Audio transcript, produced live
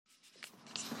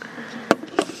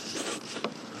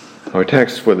Our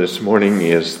text for this morning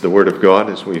is the Word of God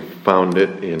as we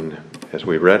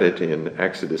read it in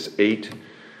Exodus 8,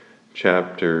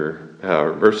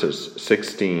 verses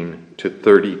 16 to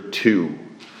 32.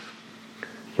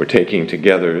 We're taking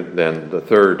together then the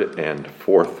third and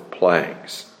fourth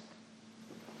plagues.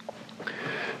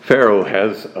 Pharaoh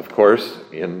has, of course,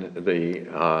 in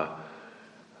the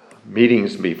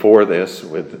meetings before this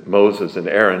with Moses and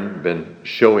Aaron, been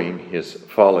showing his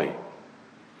folly.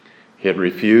 He had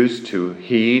refused to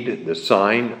heed the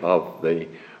sign of the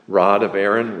rod of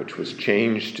Aaron, which was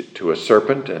changed to a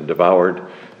serpent and devoured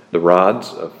the rods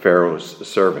of Pharaoh's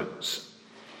servants.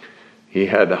 He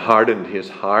had hardened his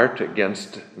heart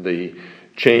against the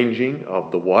changing of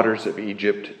the waters of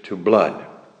Egypt to blood,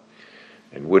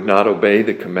 and would not obey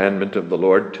the commandment of the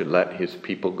Lord to let his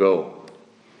people go.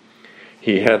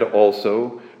 He had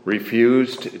also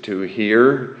refused to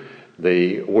hear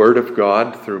the word of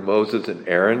God through Moses and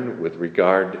Aaron with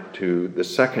regard to the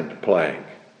second plague,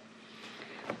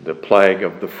 the plague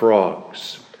of the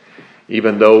frogs.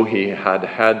 Even though he had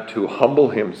had to humble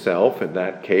himself in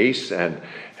that case and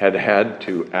had had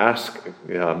to ask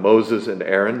Moses and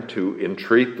Aaron to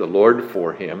entreat the Lord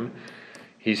for him,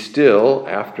 he still,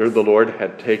 after the Lord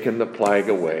had taken the plague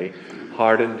away,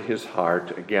 hardened his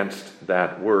heart against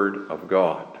that word of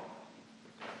God.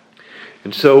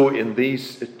 And so in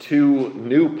these two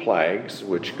new plagues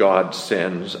which God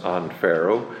sends on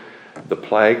Pharaoh, the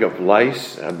plague of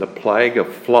lice and the plague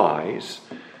of flies,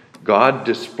 God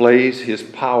displays his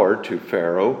power to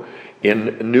Pharaoh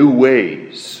in new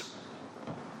ways.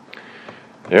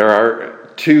 There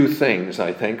are two things,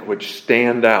 I think, which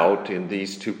stand out in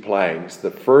these two plagues.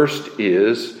 The first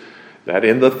is that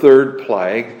in the third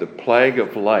plague, the plague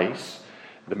of lice,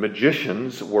 the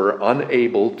magicians were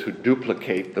unable to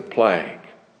duplicate the plague.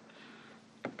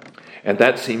 And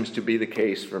that seems to be the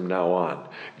case from now on.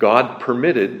 God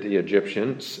permitted the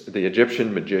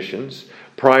Egyptian magicians,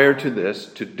 prior to this,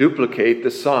 to duplicate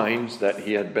the signs that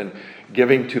he had been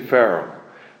giving to Pharaoh.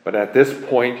 But at this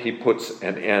point, he puts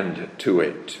an end to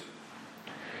it.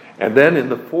 And then in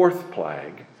the fourth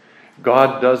plague,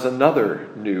 God does another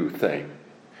new thing.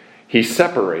 He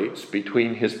separates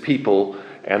between his people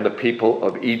and the people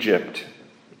of Egypt.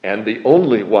 And the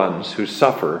only ones who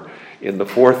suffer in the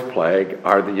fourth plague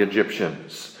are the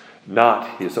Egyptians,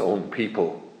 not his own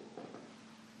people.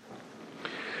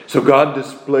 So God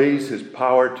displays his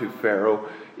power to Pharaoh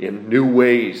in new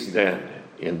ways then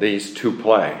in these two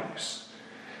plagues,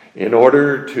 in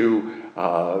order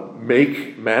to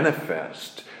make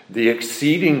manifest the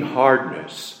exceeding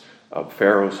hardness of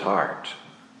Pharaoh's heart.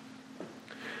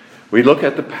 We look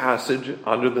at the passage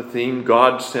under the theme,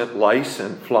 God sent lice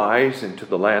and flies into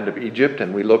the land of Egypt,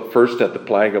 and we look first at the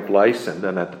plague of lice and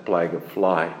then at the plague of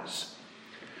flies.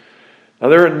 Now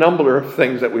there are a number of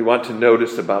things that we want to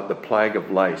notice about the plague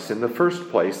of lice. In the first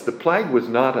place, the plague was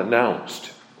not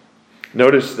announced.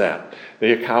 Notice that.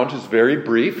 The account is very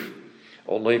brief,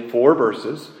 only 4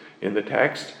 verses in the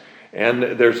text, and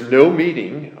there's no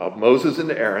meeting of Moses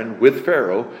and Aaron with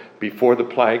Pharaoh before the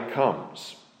plague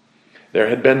comes. There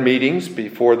had been meetings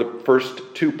before the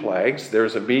first 2 plagues.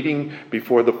 There's a meeting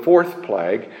before the 4th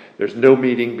plague. There's no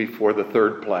meeting before the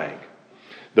 3rd plague.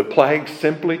 The plague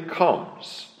simply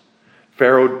comes.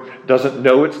 Pharaoh doesn't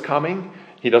know it's coming.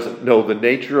 He doesn't know the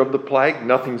nature of the plague.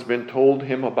 Nothing's been told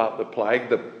him about the plague.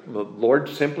 The Lord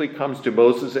simply comes to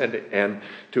Moses and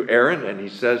to Aaron, and he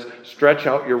says, "Stretch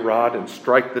out your rod and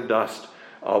strike the dust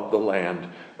of the land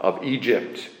of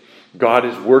Egypt." God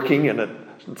is working in a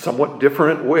somewhat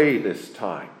different way this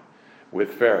time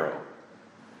with Pharaoh.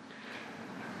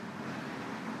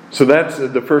 So that's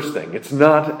the first thing. It's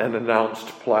not an announced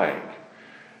plague.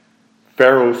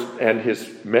 Pharaoh and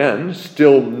his men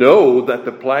still know that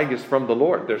the plague is from the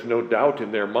Lord. There's no doubt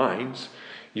in their minds.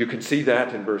 You can see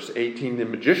that in verse 18. The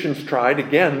magicians tried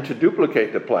again to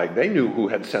duplicate the plague. They knew who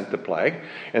had sent the plague,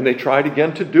 and they tried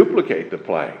again to duplicate the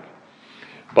plague.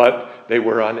 But they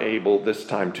were unable this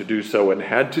time to do so and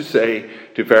had to say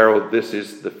to Pharaoh, "This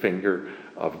is the finger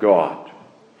of God."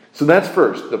 So that's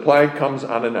first. The plague comes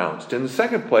unannounced. In the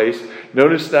second place,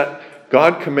 notice that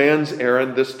God commands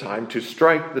Aaron this time to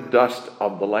strike the dust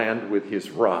of the land with his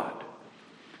rod.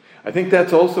 I think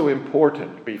that's also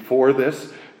important. Before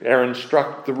this, Aaron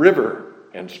struck the river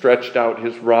and stretched out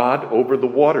his rod over the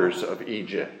waters of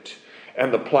Egypt.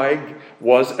 And the plague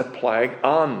was a plague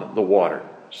on the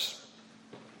waters.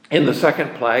 In the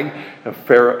second plague,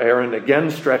 Aaron again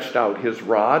stretched out his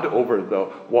rod over the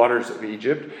waters of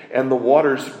Egypt, and the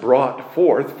waters brought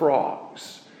forth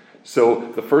frogs.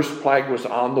 So the first plague was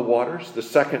on the waters. The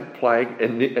second plague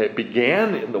it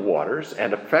began in the waters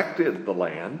and affected the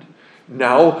land.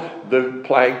 Now the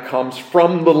plague comes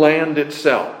from the land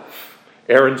itself.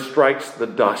 Aaron strikes the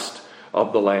dust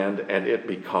of the land and it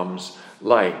becomes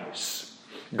lice.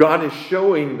 God is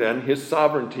showing then his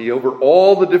sovereignty over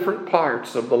all the different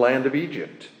parts of the land of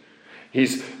Egypt.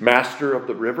 He's master of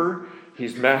the river.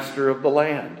 He's master of the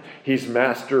land. He's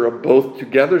master of both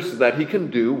together so that he can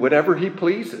do whatever he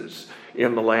pleases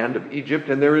in the land of Egypt.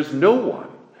 And there is no one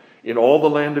in all the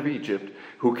land of Egypt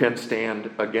who can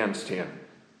stand against him.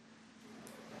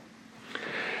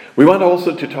 We want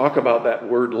also to talk about that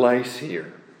word lice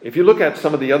here. If you look at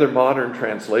some of the other modern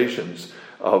translations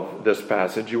of this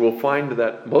passage, you will find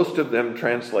that most of them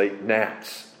translate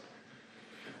gnats.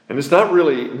 And it's not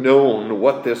really known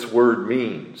what this word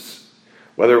means.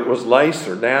 Whether it was lice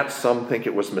or gnats, some think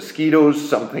it was mosquitoes,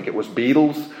 some think it was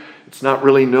beetles. It's not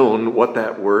really known what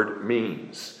that word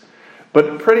means.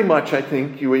 But pretty much, I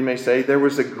think we may say there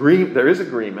is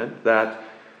agreement that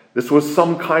this was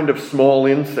some kind of small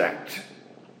insect.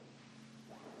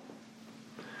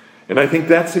 And I think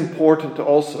that's important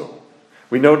also.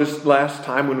 We noticed last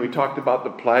time when we talked about the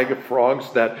plague of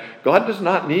frogs that God does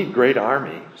not need great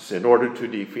armies in order to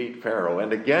defeat Pharaoh.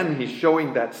 And again, he's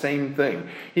showing that same thing.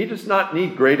 He does not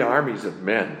need great armies of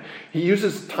men. He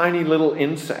uses tiny little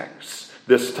insects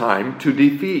this time to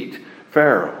defeat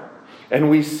Pharaoh. And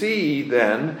we see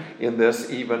then in this,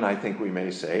 even I think we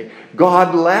may say,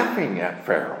 God laughing at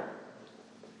Pharaoh.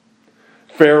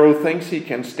 Pharaoh thinks he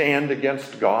can stand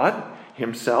against God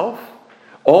himself.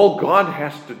 All God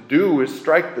has to do is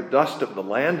strike the dust of the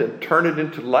land and turn it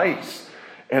into lice,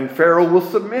 and Pharaoh will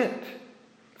submit.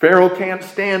 Pharaoh can't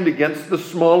stand against the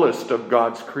smallest of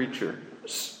God's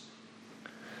creatures.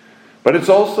 But it's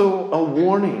also a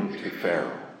warning to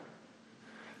Pharaoh.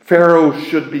 Pharaoh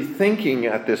should be thinking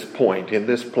at this point in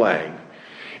this plague,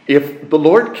 if the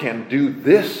Lord can do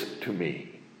this to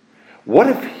me, what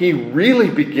if he really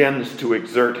begins to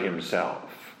exert himself?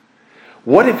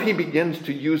 What if he begins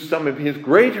to use some of his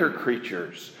greater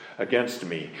creatures against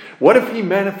me? What if he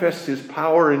manifests his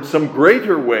power in some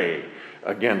greater way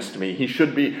against me? He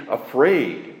should be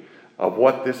afraid of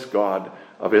what this God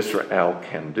of Israel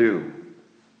can do.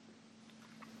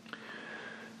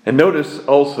 And notice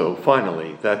also,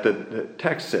 finally, that the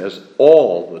text says,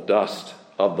 all the dust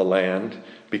of the land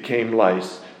became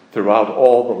lice throughout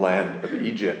all the land of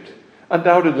Egypt.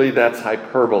 Undoubtedly, that's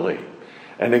hyperbole.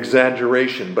 An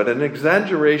exaggeration, but an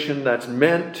exaggeration that's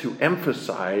meant to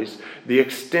emphasize the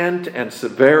extent and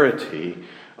severity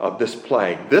of this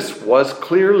plague. This was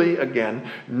clearly,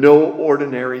 again, no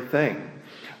ordinary thing,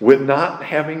 with not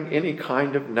having any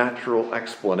kind of natural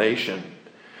explanation.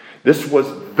 This was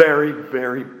very,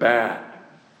 very bad.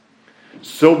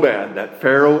 So bad that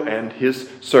Pharaoh and his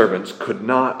servants could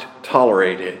not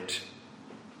tolerate it.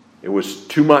 It was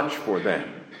too much for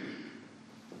them.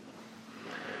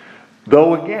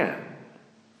 Though again,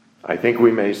 I think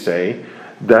we may say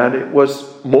that it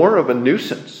was more of a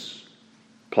nuisance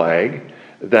plague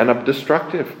than a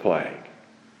destructive plague.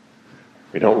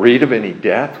 We don't read of any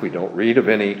death. We don't read of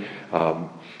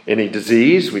any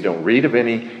disease. We don't read of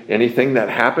anything that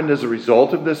happened as a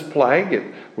result of this plague.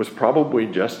 It was probably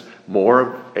just more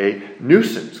of a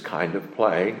nuisance kind of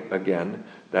plague, again,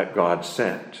 that God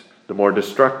sent. The more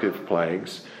destructive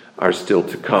plagues are still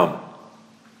to come.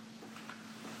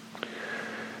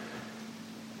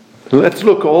 Let's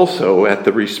look also at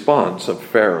the response of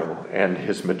Pharaoh and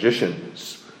his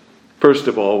magicians. First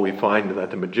of all, we find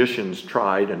that the magicians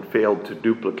tried and failed to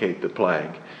duplicate the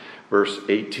plague. Verse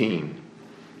 18.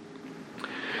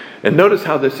 And notice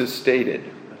how this is stated.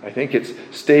 I think it's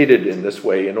stated in this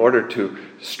way in order to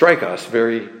strike us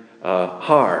very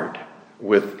hard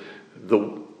with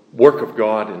the work of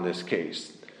God in this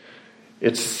case.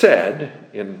 It's said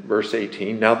in verse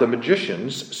 18, now the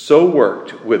magicians so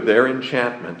worked with their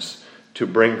enchantments to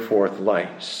bring forth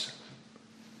lice.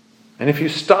 And if you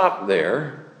stop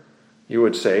there, you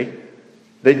would say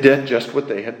they did just what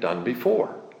they had done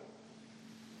before.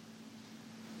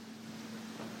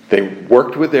 They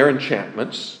worked with their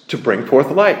enchantments to bring forth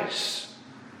lice.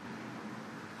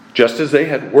 Just as they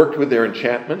had worked with their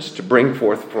enchantments to bring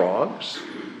forth frogs,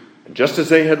 and just as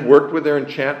they had worked with their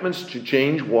enchantments to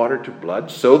change water to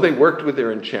blood, so they worked with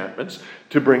their enchantments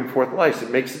to bring forth lice. It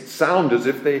makes it sound as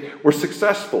if they were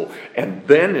successful. And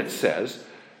then it says,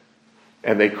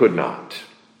 and they could not.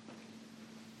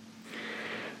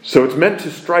 So it's meant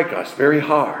to strike us very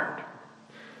hard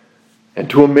and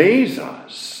to amaze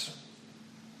us.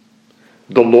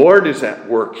 The Lord is at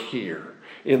work here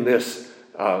in this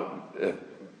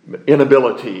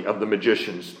inability of the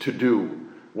magicians to do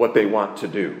what they want to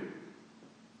do.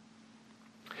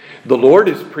 The Lord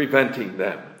is preventing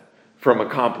them from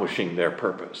accomplishing their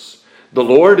purpose. The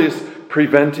Lord is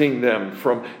preventing them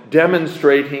from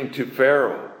demonstrating to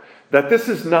Pharaoh that this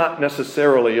is not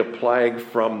necessarily a plague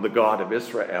from the God of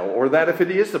Israel, or that if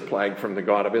it is a plague from the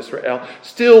God of Israel,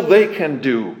 still they can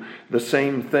do the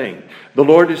same thing. The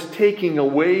Lord is taking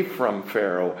away from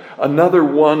Pharaoh another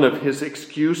one of his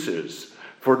excuses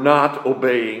for not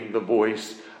obeying the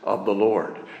voice of the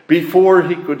Lord. Before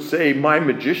he could say, my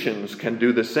magicians can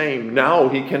do the same, now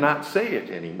he cannot say it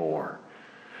anymore.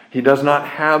 He does not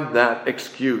have that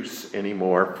excuse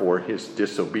anymore for his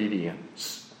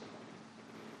disobedience.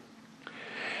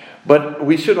 But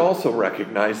we should also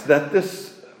recognize that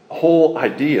this whole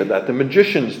idea that the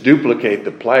magicians duplicate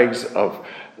the plagues of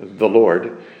the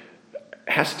Lord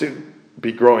has to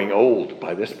be growing old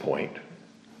by this point.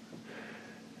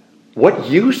 What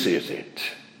use is it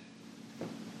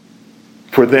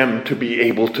for them to be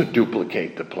able to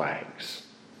duplicate the plagues?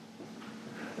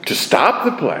 To stop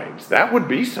the plagues, that would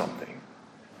be something.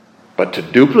 But to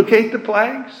duplicate the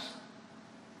plagues,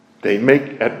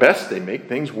 at best they make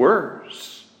things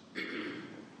worse.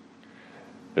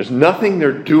 There's nothing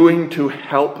they're doing to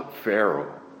help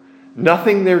Pharaoh.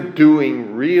 Nothing they're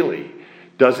doing really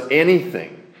does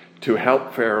anything to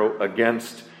help Pharaoh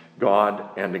against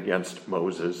God and against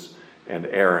Moses and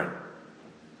Aaron.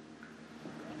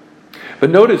 But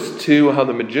notice too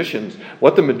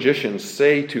what the magicians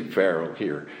say to Pharaoh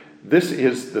here. This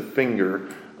is the finger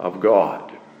of God.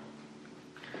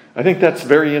 I think that's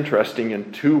very interesting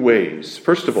in two ways.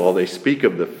 First of all, they speak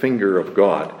of the finger of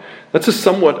God. That's a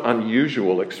somewhat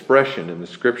unusual expression in the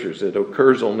scriptures. It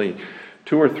occurs only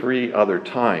 2 or 3 other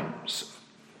times.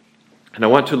 And I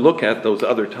want to look at those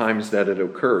other times that it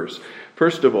occurs.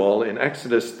 First of all, in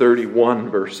Exodus 31,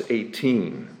 verse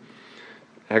 18.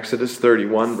 Exodus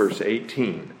 31, verse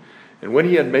 18. And when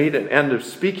he had made an end of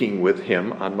speaking with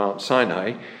him on Mount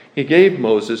Sinai, he gave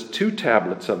Moses 2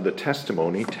 tablets of the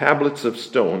testimony, tablets of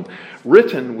stone,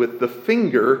 written with the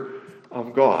finger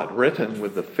of God. Written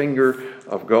with the finger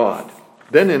of God.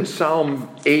 Then in Psalm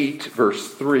 8,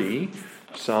 verse 3,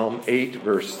 Psalm 8,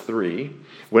 verse 3,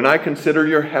 when I consider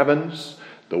your heavens,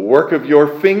 the work of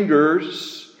your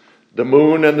fingers, the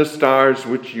moon and the stars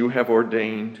which you have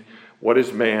ordained, what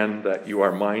is man that you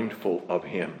are mindful of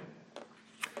him?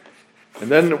 And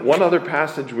then one other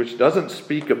passage which doesn't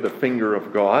speak of the finger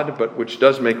of God, but which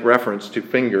does make reference to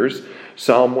fingers,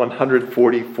 Psalm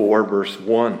 144, verse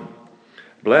 1.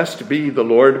 Blessed be the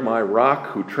Lord my rock,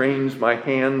 who trains my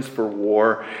hands for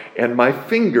war and my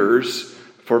fingers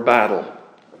for battle.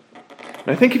 And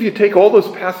I think if you take all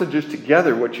those passages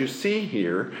together, what you see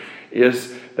here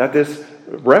is that this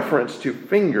reference to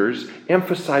fingers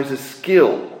emphasizes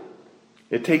skill.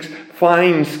 It takes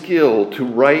fine skill to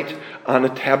write on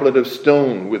a tablet of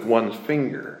stone with one's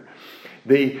finger.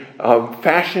 The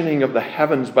fashioning of the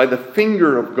heavens by the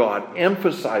finger of God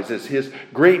emphasizes his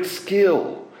great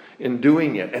skill in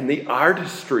doing it, and the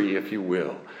artistry, if you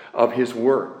will, of his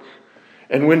work.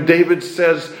 And when David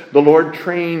says, the Lord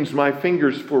trains my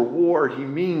fingers for war, he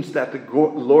means that the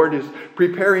Lord is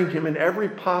preparing him in every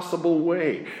possible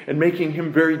way and making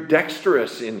him very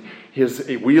dexterous in his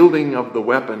wielding of the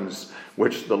weapons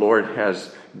which the Lord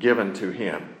has given to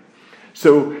him.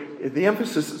 So the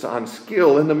emphasis is on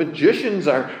skill, and the magicians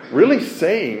are really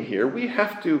saying here, we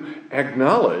have to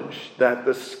acknowledge that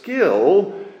the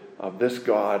skill of this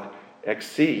God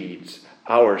exceeds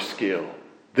our skill.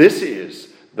 This is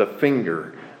the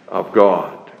finger of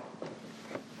God.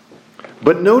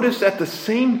 But notice at the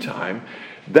same time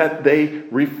that they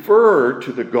refer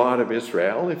to the God of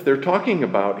Israel, if they're talking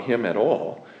about him at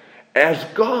all, as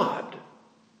God,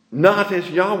 not as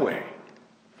Yahweh.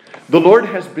 The Lord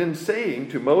has been saying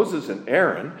to Moses and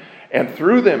Aaron, and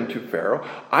through them to Pharaoh,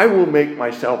 I will make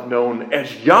myself known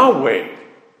as Yahweh.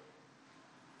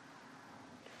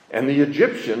 And the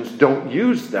Egyptians don't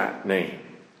use that name.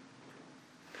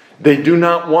 They do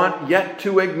not want yet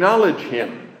to acknowledge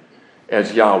him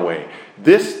as Yahweh.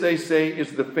 This, they say,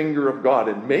 is the finger of God.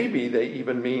 And maybe they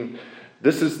even mean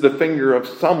this is the finger of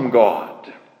some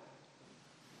God,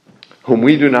 whom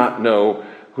we do not know,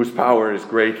 whose power is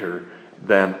greater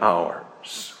than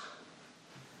ours.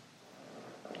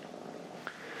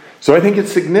 So I think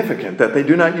it's significant that they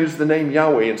do not use the name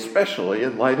Yahweh, especially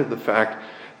in light of the fact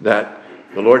that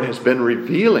the Lord has been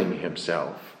revealing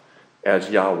himself as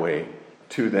Yahweh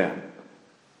to them.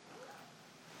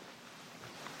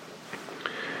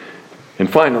 And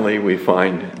finally, we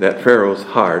find that Pharaoh's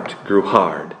heart grew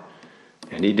hard,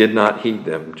 and he did not heed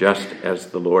them, just as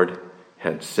the Lord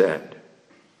had said.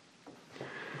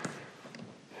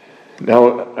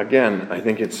 Now, again, I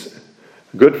think it's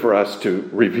good for us to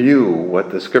review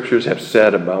what the scriptures have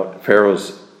said about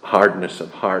Pharaoh's hardness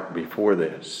of heart before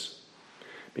this,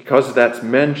 because that's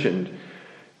mentioned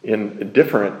in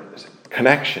different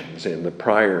connections in the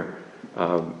prior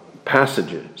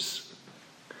passages.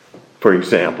 For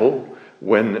example,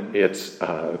 when it's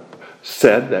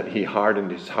said that he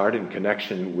hardened his heart in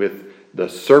connection with the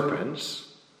serpents,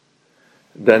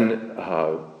 then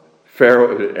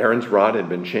Pharaoh, Aaron's rod had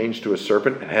been changed to a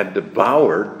serpent and had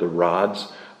devoured the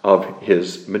rods of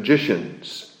his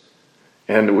magicians.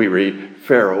 And we read,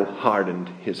 Pharaoh hardened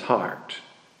his heart.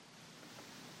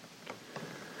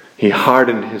 He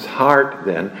hardened his heart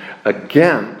then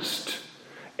against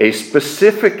a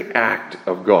specific act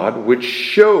of God which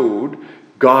showed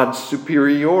God's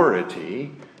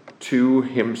superiority to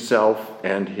himself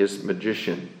and his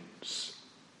magicians.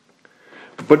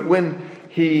 But when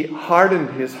he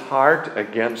hardened his heart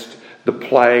against the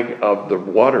plague of the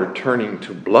water turning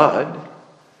to blood,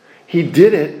 he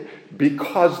did it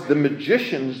because the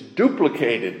magicians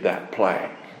duplicated that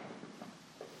plague.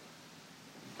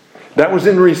 That was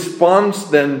in response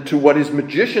then to what his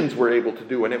magicians were able to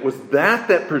do, and it was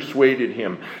that persuaded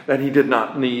him that he did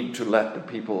not need to let the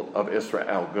people of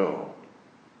Israel go.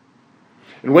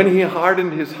 And when he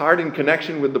hardened his heart in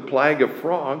connection with the plague of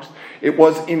frogs, it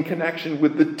was in connection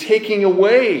with the taking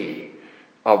away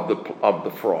of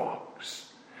the frogs.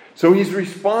 So he's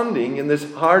responding in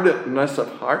this hardness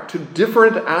of heart to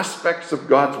different aspects of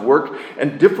God's work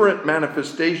and different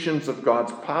manifestations of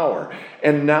God's power.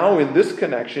 And now in this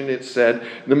connection it said,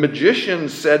 the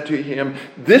magicians said to him,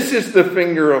 "This is the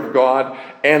finger of God,"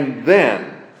 and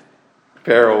then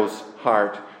Pharaoh's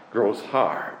heart grows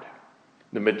hard.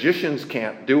 The magicians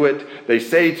can't do it. They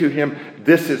say to him,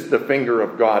 "This is the finger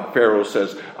of God." Pharaoh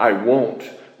says, "I won't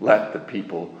let the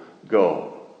people go."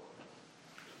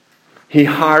 He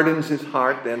hardens his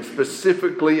heart then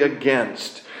specifically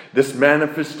against this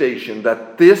manifestation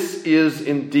that this is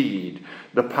indeed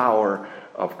the power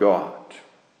of God.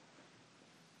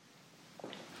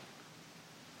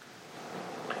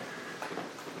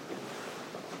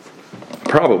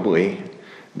 Probably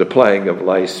the plague of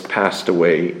lice passed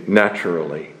away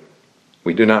naturally.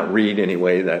 We do not read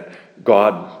anyway that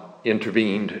God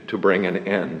intervened to bring an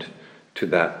end to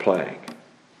that plague.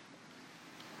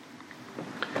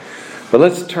 But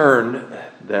let's turn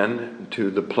then to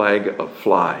the plague of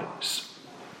flies.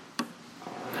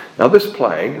 Now this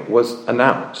plague was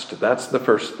announced. That's the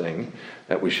first thing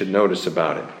that we should notice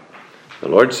about it. The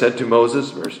Lord said to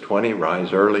Moses, verse 20,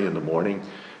 "Rise early in the morning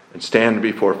and stand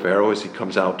before Pharaoh as he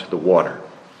comes out to the water."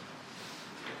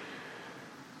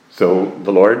 So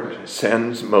the Lord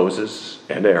sends Moses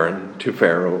and Aaron to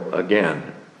Pharaoh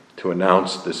again to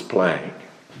announce this plague.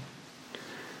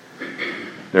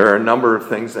 There are a number of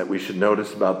things that we should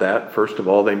notice about that. First of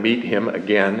all, they meet him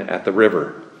again at the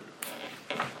river.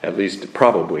 At least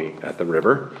probably at the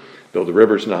river. Though the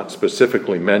river's not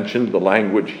specifically mentioned, the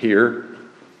language here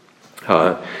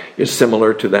is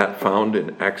similar to that found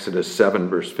in Exodus 7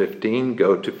 verse 15.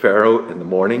 "Go to Pharaoh in the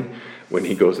morning when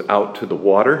he goes out to the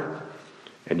water,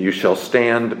 and you shall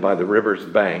stand by the river's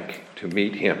bank to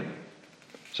meet him."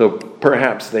 So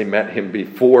perhaps they met him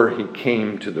before he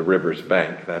came to the river's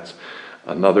bank. That's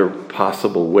another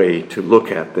possible way to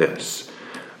look at this.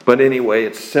 But anyway,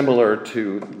 it's similar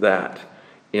to that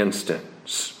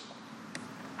instance.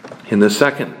 In the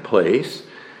second place,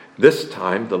 this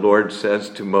time the Lord says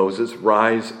to Moses,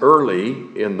 "Rise early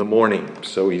in the morning."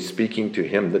 So he's speaking to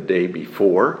him the day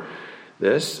before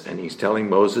this, and he's telling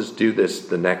Moses, do this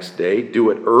the next day,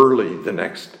 do it early the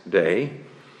next day,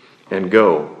 and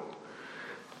go.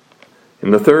 In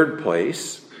the third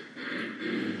place,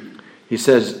 he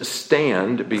says,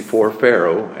 stand before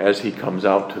Pharaoh as he comes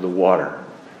out to the water.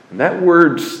 And that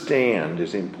word stand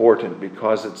is important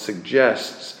because it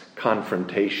suggests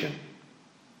confrontation.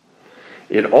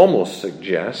 It almost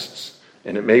suggests,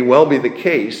 and it may well be the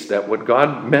case, that what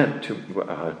God meant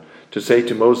to say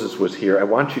to Moses was here, I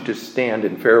want you to stand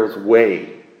in Pharaoh's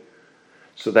way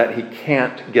so that he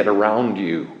can't get around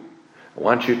you. I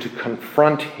want you to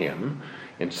confront him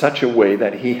in such a way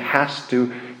that he has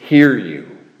to hear you.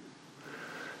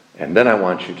 And then I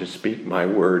want you to speak my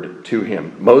word to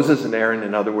him. Moses and Aaron,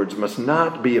 in other words, must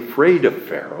not be afraid of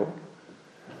Pharaoh,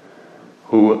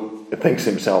 who thinks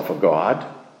himself a god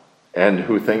and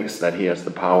who thinks that he has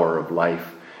the power of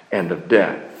life and of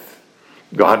death.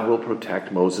 God will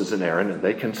protect Moses and Aaron, and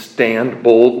they can stand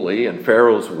boldly in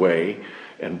Pharaoh's way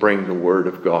and bring the word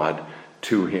of God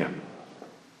to him,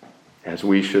 as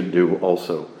we should do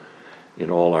also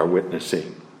in all our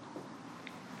witnessing.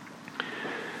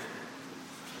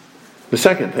 The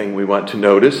second thing we want to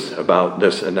notice about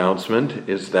this announcement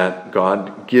is that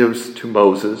God gives to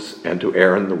Moses and to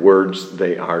Aaron the words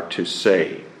they are to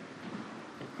say.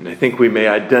 And I think we may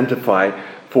identify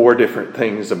 4 different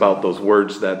things about those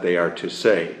words that they are to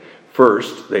say.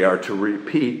 First, they are to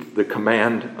repeat the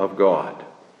command of God.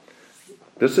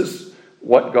 This is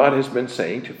what God has been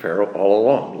saying to Pharaoh all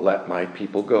along: let my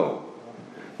people go.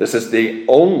 This is the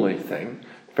only thing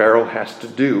Pharaoh has to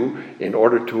do in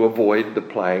order to avoid the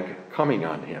plague coming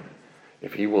on him.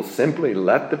 If he will simply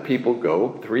let the people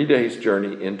go 3 days'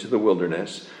 journey into the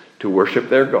wilderness to worship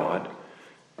their God,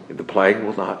 the plague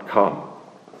will not come.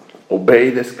 Obey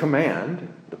this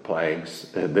command,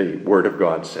 the word of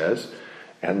God says,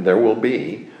 and there will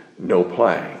be no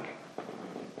plague.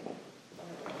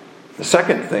 The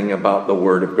second thing about the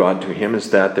word of God to him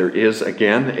is that there is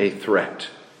again a threat.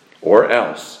 Or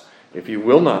else, if you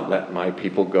will not let my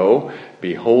people go,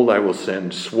 behold, I will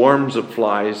send swarms of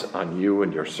flies on you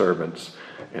and your servants,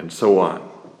 and so on.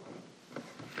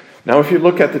 Now, if you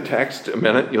look at the text a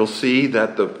minute, you'll see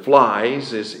that the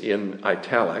flies is in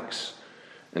italics.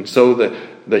 And so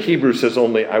the Hebrew says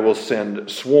only, I will send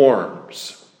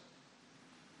swarms.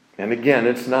 And again,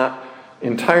 it's not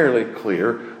entirely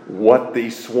clear what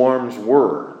these swarms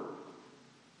were.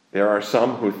 There are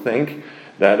some who think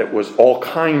that it was all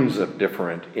kinds of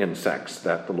different insects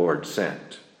that the Lord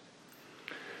sent.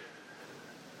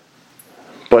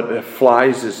 But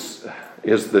flies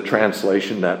is the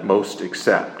translation that most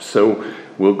accept, so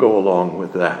we'll go along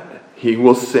with that. He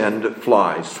will send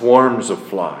flies, swarms of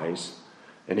flies,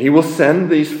 and he will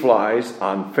send these flies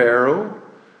on Pharaoh,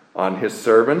 on his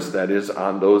servants, that is,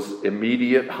 on those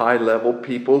immediate high-level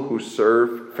people who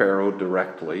serve Pharaoh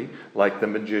directly, like the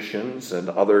magicians and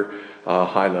other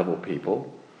high-level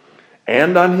people,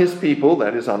 and on his people,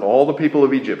 that is, on all the people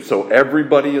of Egypt. So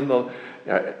everybody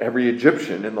every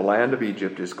Egyptian in the land of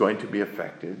Egypt is going to be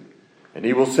affected. And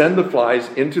he will send the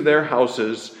flies into their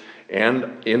houses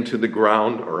and into the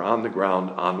ground, or on the ground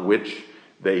on which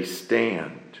they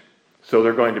stand. So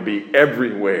they're going to be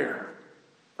everywhere.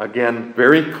 Again,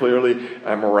 very clearly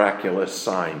a miraculous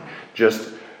sign.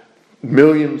 Just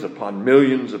millions upon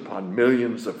millions upon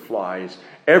millions of flies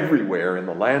everywhere in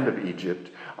the land of Egypt.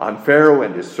 On Pharaoh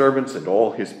and his servants and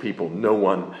all his people, no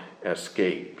one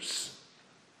escapes.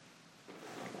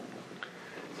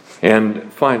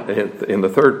 And finally, in the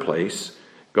third place,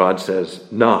 God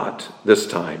says, not this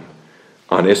time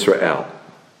on Israel,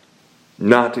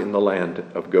 not in the land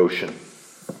of Goshen.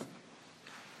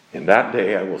 In that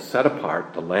day I will set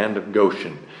apart the land of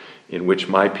Goshen, in which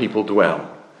my people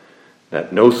dwell,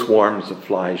 that no swarms of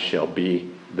flies shall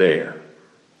be there.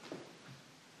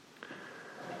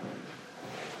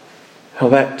 Now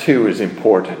that too is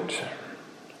important.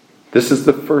 This is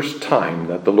the first time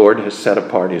that the Lord has set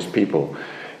apart his people.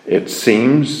 It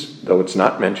seems, though it's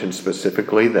not mentioned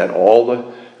specifically, that all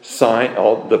the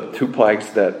 2 plagues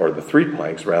the 3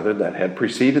 plagues rather, that had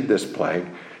preceded this plague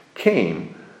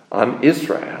came on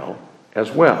Israel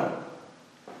as well.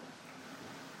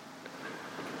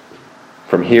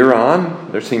 From here on,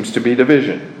 there seems to be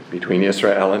division between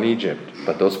Israel and Egypt.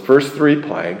 But those first 3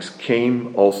 plagues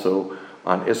came also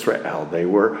on Israel. They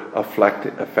were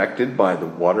affected by the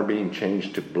water being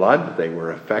changed to blood. They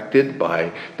were affected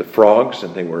by the frogs,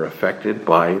 and they were affected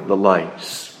by the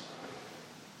lice.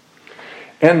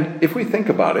 And if we think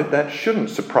about it, that shouldn't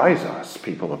surprise us,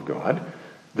 people of God.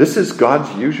 This is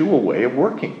God's usual way of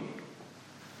working.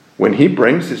 When he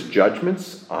brings his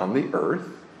judgments on the earth,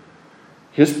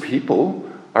 his people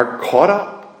are caught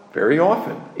up very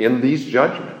often in these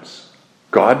judgments.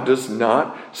 God does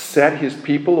not set his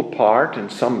people apart in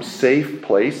some safe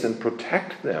place and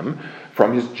protect them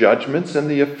from his judgments and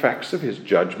the effects of his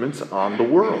judgments on the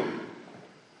world.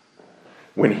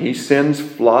 When he sends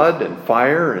flood and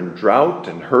fire and drought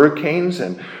and hurricanes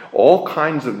and all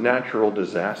kinds of natural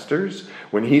disasters,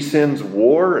 when he sends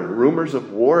war and rumors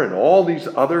of war and all these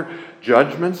other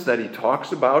judgments that he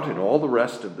talks about in all the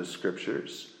rest of the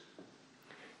scriptures,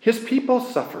 his people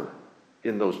suffer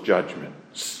in those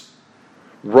judgments,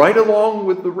 right along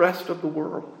with the rest of the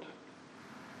world.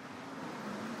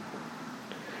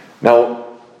 Now,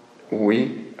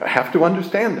 we have to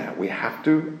understand that. We have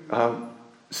to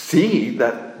see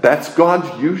that that's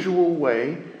God's usual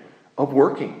way of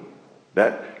working,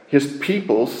 that his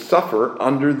people suffer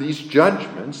under these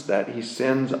judgments that he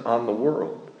sends on the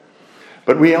world.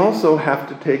 But we also have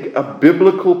to take a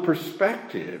biblical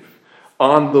perspective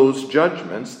on those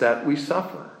judgments that we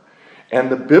suffer. And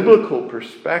the biblical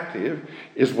perspective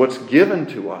is what's given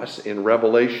to us in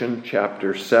Revelation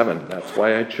chapter 7. That's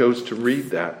why I chose to read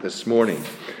that this morning.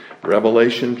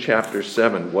 Revelation chapter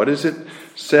 7. What is it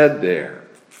said there?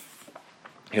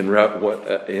 in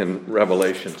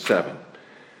Revelation 7.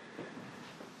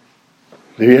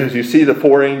 As you see the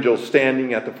four angels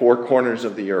standing at the four corners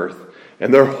of the earth,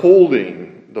 and they're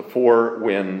holding the four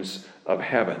winds of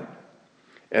heaven.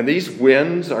 And these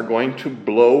winds are going to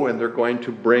blow, and they're going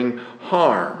to bring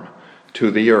harm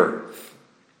to the earth.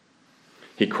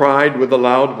 He cried with a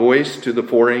loud voice to the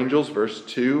four angels, verse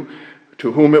 2,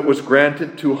 to whom it was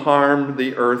granted to harm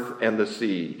the earth and the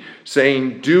sea,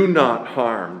 saying, do not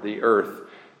harm the earth,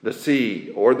 the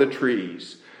sea, or the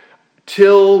trees,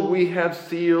 till we have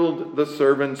sealed the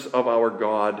servants of our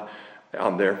God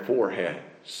on their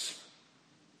foreheads.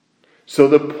 So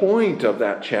the point of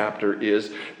that chapter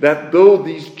is that though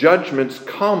these judgments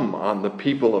come on the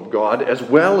people of God as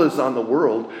well as on the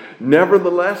world,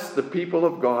 nevertheless the people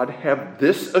of God have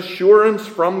this assurance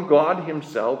from God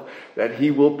himself that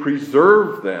he will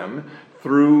preserve them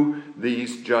through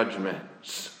these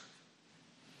judgments.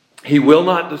 He will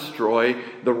not destroy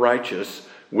the righteous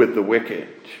with the wicked.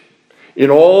 In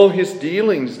all his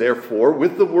dealings, therefore,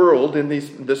 with the world in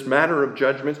this matter of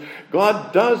judgments,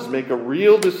 God does make a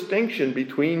real distinction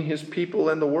between his people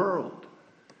and the world.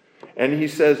 And he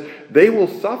says, they will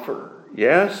suffer,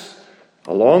 yes,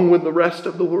 along with the rest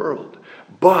of the world.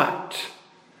 But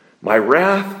my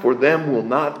wrath for them will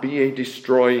not be a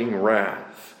destroying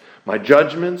wrath. My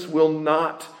judgments will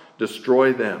not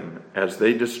destroy them as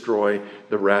they destroy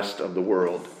the rest of the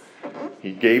world.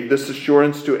 He gave this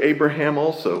assurance to Abraham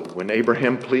also when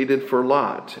Abraham pleaded for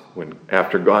Lot,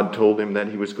 after God told him that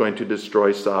he was going to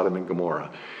destroy Sodom and Gomorrah.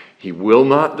 He will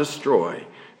not destroy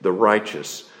the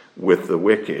righteous with the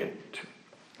wicked.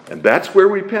 And that's where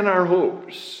we pin our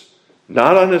hopes,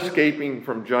 not on escaping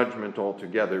from judgment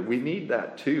altogether. We need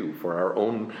that too for our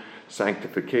own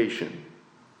sanctification.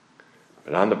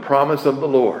 But on the promise of the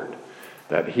Lord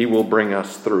that he will bring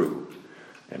us through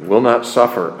and will not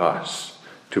suffer us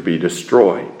to be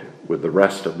destroyed with the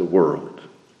rest of the world.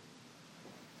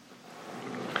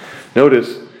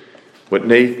 Notice what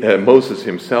Moses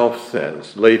himself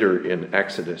says later in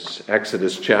Exodus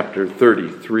chapter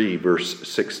 33, verse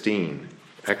 16.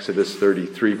 Exodus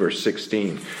 33, verse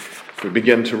 16. We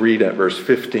begin to read at verse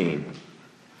 15.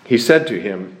 He said to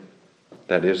him,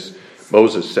 that is,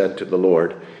 Moses said to the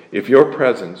Lord, if your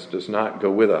presence does not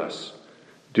go with us,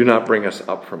 do not bring us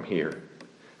up from here.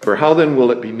 For how then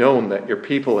will it be known that your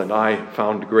people and I have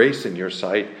found grace in your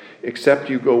sight, except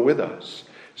you go with us?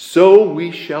 So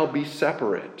we shall be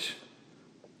separate,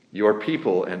 your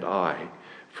people and I,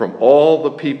 from all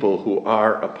the people who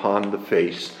are upon the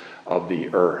face of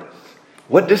the earth.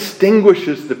 What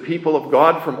distinguishes the people of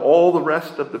God from all the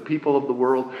rest of the people of the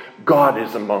world? God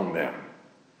is among them.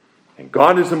 And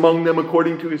God is among them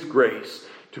according to his grace,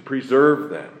 to preserve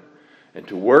them and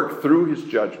to work through his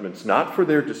judgments, not for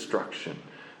their destruction,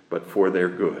 but for their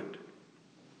good.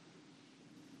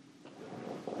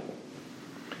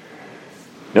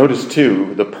 Notice,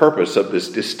 too, the purpose of this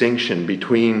distinction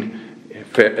between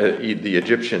the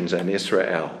Egyptians and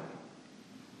Israel,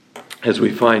 as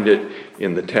we find it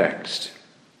in the text.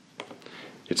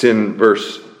 It's in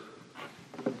verse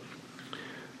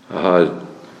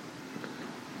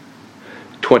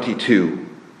 22.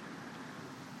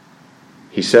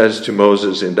 He says to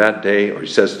Moses in that day, or he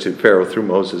says to Pharaoh through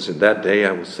Moses, in that day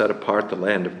I will set apart the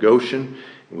land of Goshen,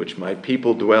 in which my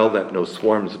people dwell, that no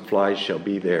swarms of flies shall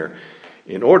be there,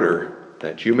 in order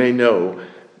that you may know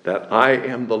that I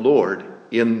am the Lord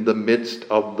in the midst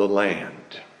of the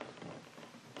land.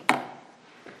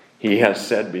 He has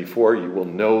said before, you will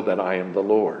know that I am the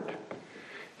Lord.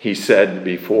 He said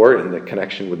before, in the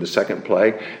connection with the second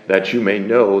plague, that you may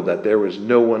know that there is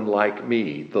no one like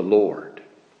me, the Lord.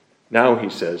 Now he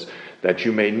says, that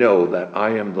you may know that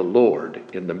I am the Lord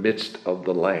in the midst of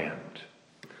the land.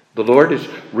 The Lord is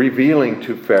revealing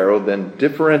to Pharaoh then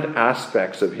different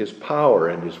aspects of his power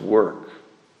and his work.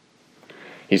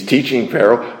 He's teaching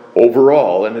Pharaoh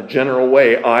overall, in a general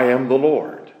way, I am the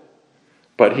Lord.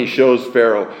 But he shows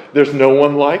Pharaoh, there's no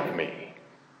one like me.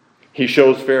 He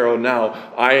shows Pharaoh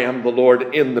now, I am the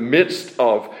Lord in the midst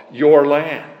of your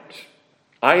land.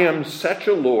 I am such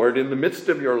a Lord in the midst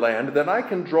of your land that I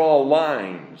can draw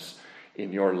lines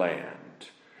in your land.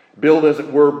 Build, as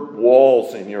it were,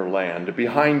 walls in your land,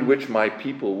 behind which my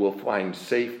people will find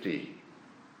safety,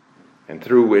 and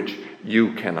through which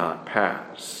you cannot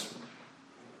pass.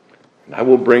 And I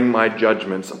will bring my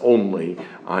judgments only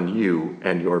on you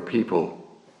and your people.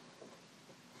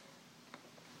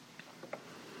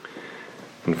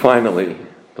 And finally,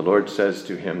 the Lord says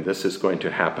to him, this is going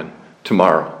to happen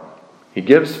tomorrow. He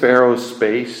gives Pharaoh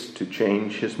space to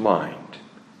change his mind,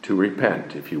 to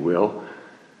repent, if you will,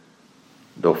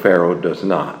 though Pharaoh does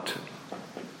not.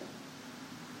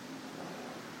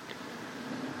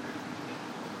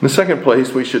 In the second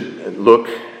place, we should look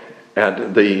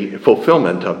at the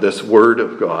fulfillment of this word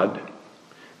of God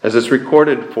as it's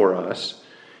recorded for us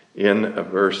in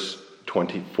verse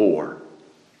 24.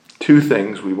 Two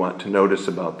things we want to notice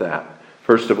about that.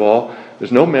 First of all,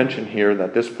 there's no mention here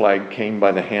that this plague came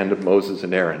by the hand of Moses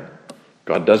and Aaron.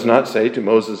 God does not say to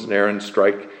Moses and Aaron,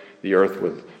 strike the earth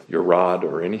with your rod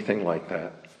or anything like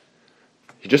that.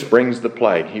 He just brings the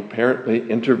plague. He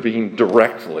apparently intervened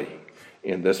directly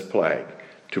in this plague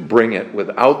to bring it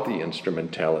without the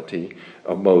instrumentality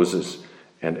of Moses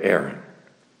and Aaron.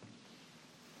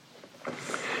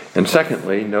 And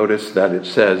secondly, notice that it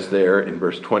says there in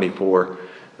verse 24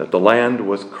 that the land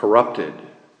was corrupted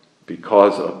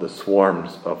because of the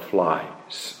swarms of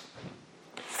flies.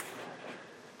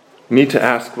 We need to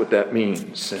ask what that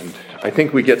means, and I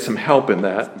think we get some help in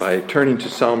that by turning to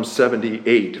Psalm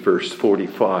 78, verse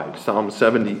 45. Psalm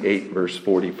 78, verse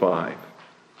 45.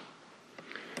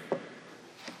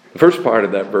 The first part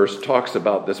of that verse talks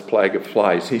about this plague of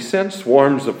flies. He sent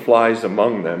swarms of flies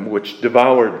among them, which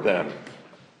devoured them.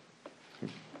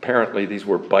 Apparently, these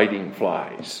were biting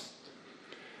flies.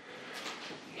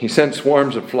 He sent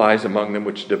swarms of flies among them,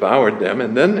 which devoured them.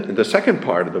 And then the second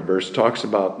part of the verse talks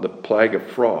about the plague of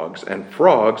frogs, and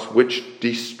frogs which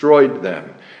destroyed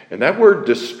them. And that word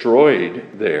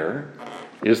destroyed there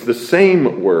is the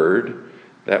same word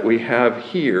that we have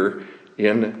here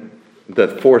in the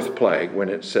fourth plague when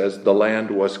it says the land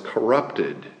was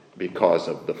corrupted because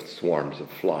of the swarms of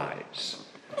flies.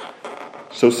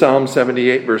 So Psalm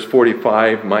 78 verse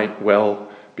 45 might well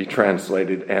be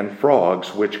translated, and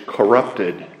frogs which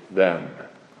corrupted them.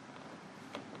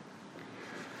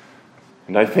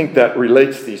 And I think that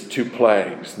relates these two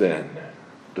plagues then.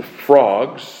 The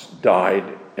frogs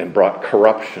died and brought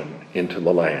corruption into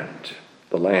the land.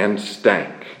 The land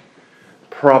stank.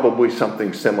 Probably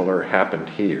something similar happened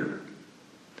here.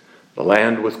 The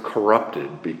land was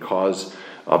corrupted because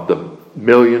of the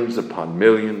millions upon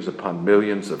millions upon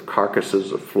millions of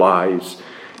carcasses of flies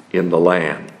in the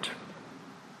land.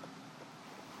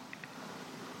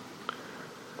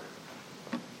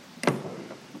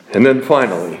 And then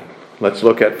finally, let's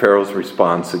look at Pharaoh's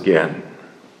response again.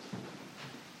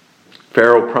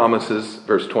 Pharaoh promises,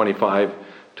 verse 25,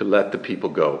 to let the people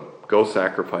go. Go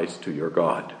sacrifice to your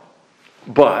God.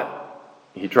 But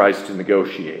he tries to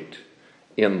negotiate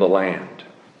in the land.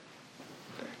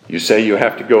 You say you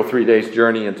have to go 3 days'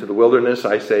 journey into the wilderness.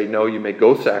 I say, no, you may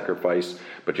go sacrifice,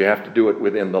 but you have to do it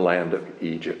within the land of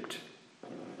Egypt.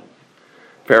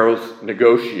 Pharaoh's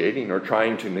negotiating or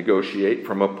trying to negotiate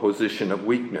from a position of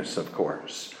weakness, of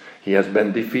course. He has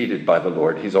been defeated by the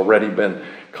Lord. He's already been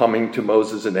coming to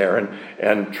Moses and Aaron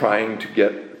and trying to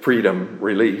get freedom,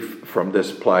 relief from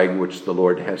this plague which the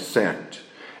Lord has sent.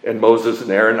 And Moses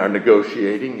and Aaron are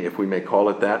negotiating, if we may call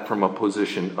it that, from a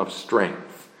position of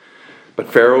strength. But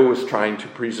Pharaoh was trying to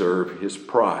preserve his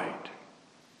pride.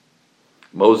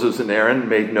 Moses and Aaron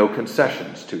made no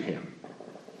concessions to him.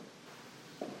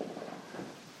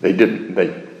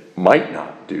 They might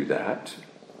not do that.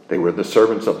 They were the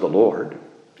servants of the Lord,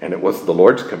 and it was the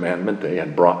Lord's commandment they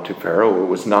had brought to Pharaoh. It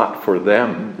was not for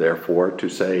them, therefore, to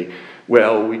say,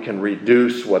 well, we can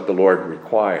reduce what the Lord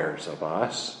requires of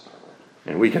us,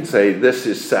 and we can say this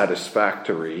is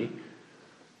satisfactory.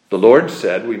 The Lord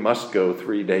said we must go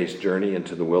 3 days' journey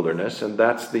into the wilderness, and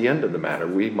that's the end of the matter.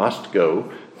 We must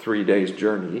go 3 days'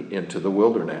 journey into the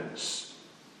wilderness.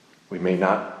 We may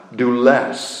not do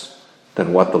less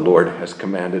than what the Lord has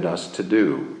commanded us to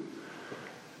do.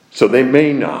 So they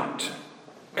may not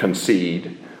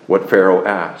concede what Pharaoh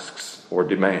asks or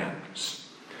demands.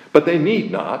 But they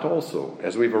need not also,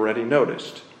 as we've already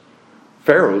noticed.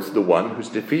 Pharaoh's the one who's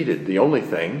defeated. The only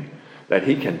thing that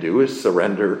he can do is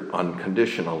surrender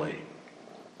unconditionally.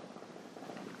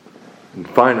 And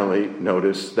finally,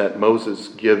 notice that Moses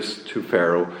gives to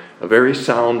Pharaoh a very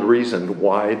sound reason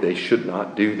why they should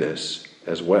not do this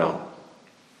as well.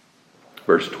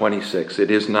 Verse 26,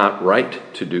 it is not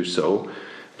right to do so,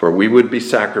 for we would be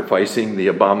sacrificing the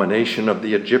abomination of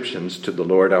the Egyptians to the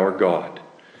Lord our God.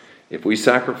 If we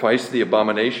sacrifice the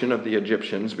abomination of the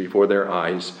Egyptians before their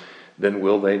eyes, then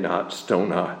will they not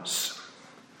stone us?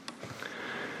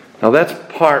 Now that's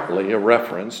partly a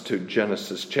reference to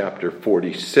Genesis chapter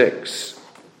 46.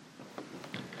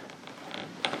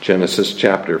 Genesis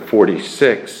chapter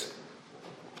 46.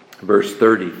 Verse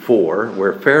 34,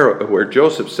 where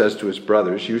Joseph says to his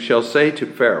brothers, you shall say to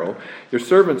Pharaoh, your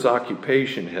servant's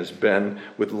occupation has been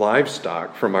with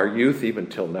livestock from our youth even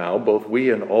till now, both we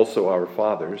and also our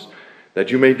fathers, that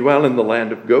you may dwell in the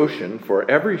land of Goshen, for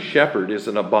every shepherd is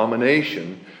an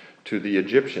abomination to the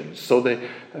Egyptians. So the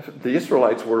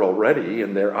Israelites were already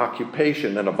in their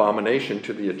occupation and abomination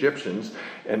to the Egyptians,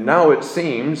 and now it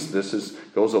seems,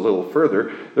 goes a little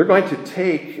further, they're going to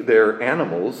take their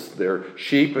animals, their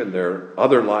sheep and their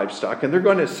other livestock, and they're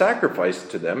going to sacrifice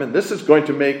to them, and this is going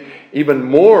to make even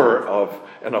more of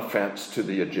an offense to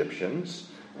the Egyptians.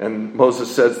 And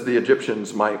Moses says the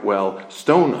Egyptians might well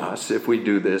stone us if we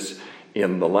do this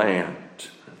in the land.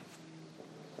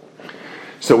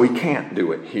 So we can't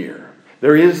do it here.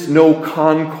 There is no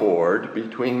concord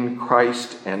between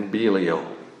Christ and Belial.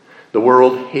 The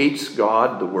world hates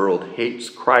God. The world hates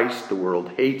Christ. The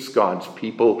world hates God's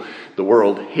people. The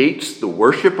world hates the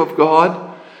worship of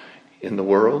God in the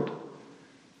world.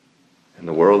 And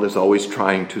the world is always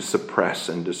trying to suppress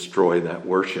and destroy that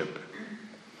worship.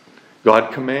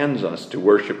 God commands us to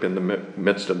worship in the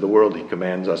midst of the world. He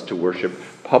commands us to worship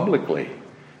publicly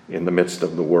in the midst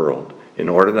of the world, in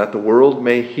order that the world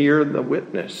may hear the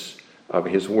witness of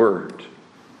his word.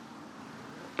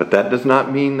 But that does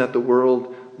not mean that the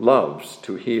world loves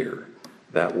to hear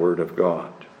that word of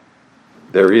God.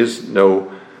 There is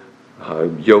no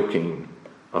yoking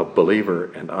of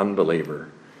believer and unbeliever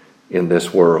in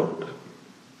this world.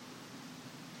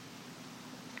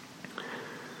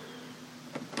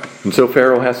 And so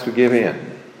Pharaoh has to give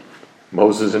in.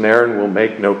 Moses and Aaron will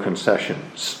make no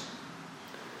concessions.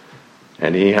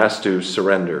 And he has to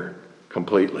surrender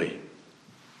completely.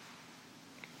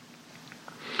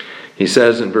 He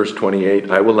says in verse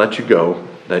 28, I will let you go,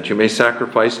 that you may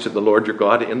sacrifice to the Lord your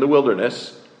God in the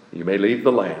wilderness. You may leave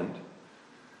the land.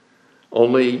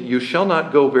 Only you shall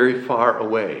not go very far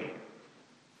away.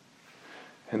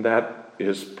 And that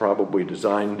is probably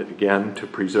designed again to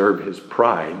preserve his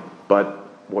pride, but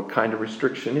what kind of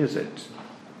restriction is it?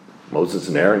 Moses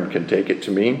and Aaron can take it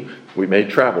to mean we may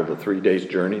travel the 3 days'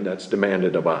 journey that's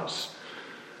demanded of us.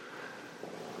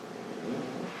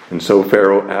 And so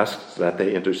Pharaoh asks that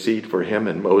they intercede for him,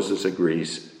 and Moses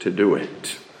agrees to do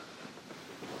it.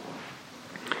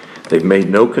 They've made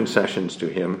no concessions to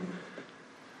him.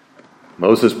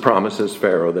 Moses promises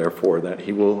Pharaoh, therefore, that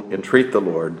he will entreat the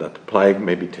Lord that the plague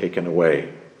may be taken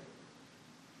away.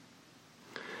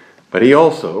 But he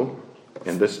also,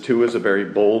 and this too is a very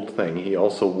bold thing, he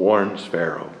also warns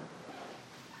Pharaoh.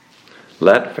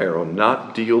 Let Pharaoh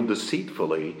not deal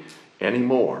deceitfully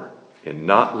anymore in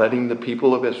not letting the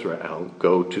people of Israel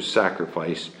go to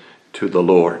sacrifice to the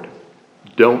Lord.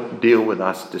 Don't deal with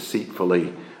us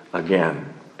deceitfully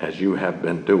again, as you have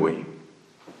been doing.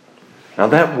 Now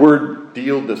that word,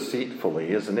 deal deceitfully,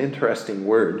 is an interesting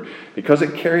word because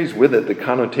it carries with it the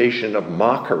connotation of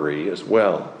mockery as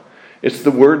well. It's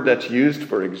the word that's used,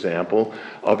 for example,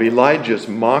 of Elijah's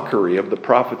mockery of the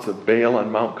prophets of Baal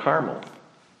on Mount Carmel.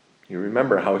 You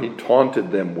remember how he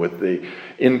taunted them with the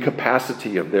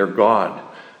incapacity of their God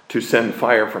to send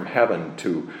fire from heaven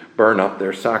to burn up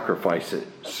their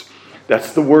sacrifices.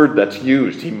 That's the word that's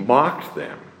used. He mocked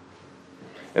them.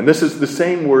 And this is the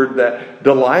same word that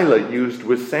Delilah used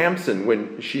with Samson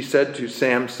when she said to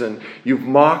Samson, you've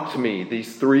mocked me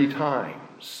these 3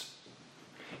 times.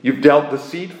 You've dealt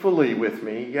deceitfully with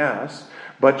me, yes,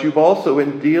 but you've also,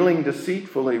 in dealing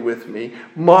deceitfully with me,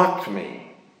 mocked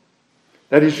me.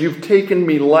 That is, you've taken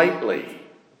me lightly.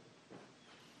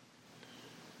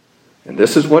 And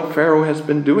this is what Pharaoh has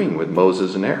been doing with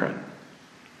Moses and Aaron.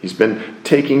 He's been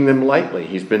taking them lightly.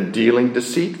 He's been dealing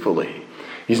deceitfully.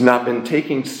 He's not been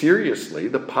taking seriously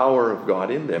the power of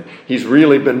God in them. He's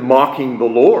really been mocking the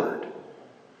Lord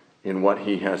in what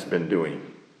he has been doing.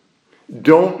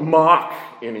 Don't mock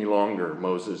any longer,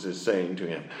 Moses is saying to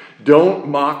him. Don't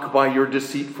mock by your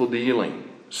deceitful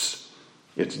dealings.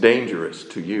 It's dangerous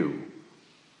to you.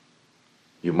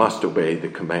 You must obey the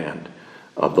command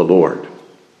of the Lord.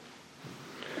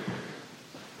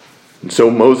 And so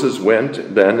Moses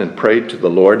went then and prayed to the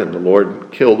Lord, and the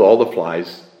Lord killed all the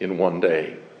flies in one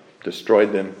day,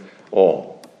 destroyed them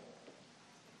all,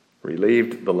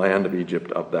 relieved the land of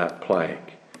Egypt of that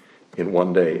plague in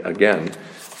one day. Again,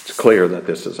 it's clear that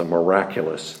this is a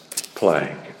miraculous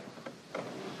plague.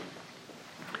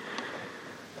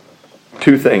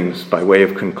 2 things by way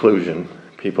of conclusion,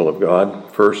 people of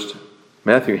God. First,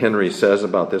 Matthew Henry says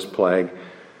about this plague,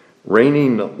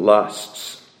 reigning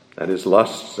lusts, that is,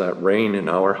 lusts that reign in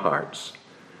our hearts,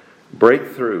 break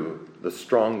through the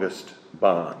strongest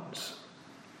bonds.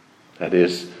 That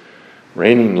is,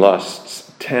 reigning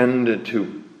lusts tend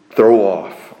to throw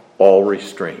off all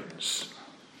restraints.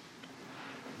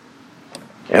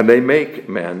 And they make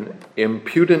men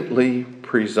impudently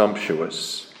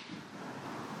presumptuous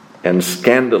and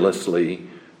scandalously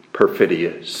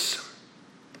perfidious.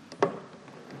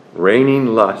 Reigning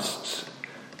lusts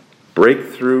break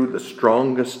through the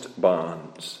strongest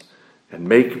bonds and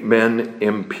make men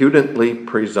impudently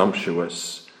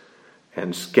presumptuous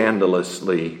and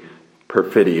scandalously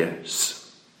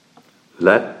perfidious.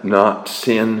 Let not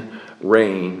sin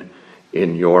reign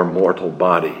in your mortal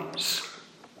bodies.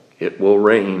 It will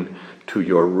reign to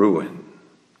your ruin.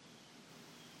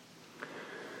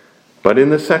 But in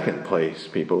the second place,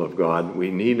 people of God,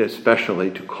 we need especially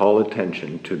to call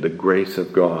attention to the grace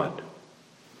of God.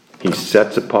 He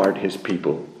sets apart his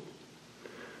people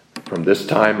from this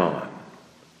time on.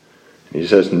 And he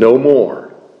says, no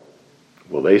more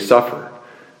will they suffer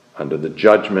under the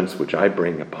judgments which I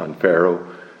bring upon Pharaoh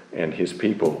and his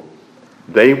people.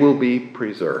 They will be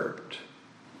preserved.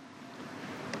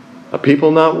 A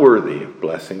people not worthy of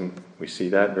blessing, we see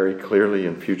that very clearly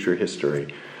in future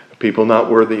history. A people not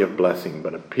worthy of blessing,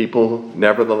 but a people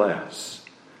nevertheless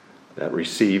that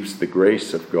receives the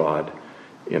grace of God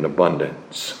in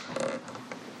abundance.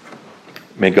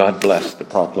 May God bless the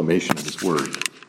proclamation of his word.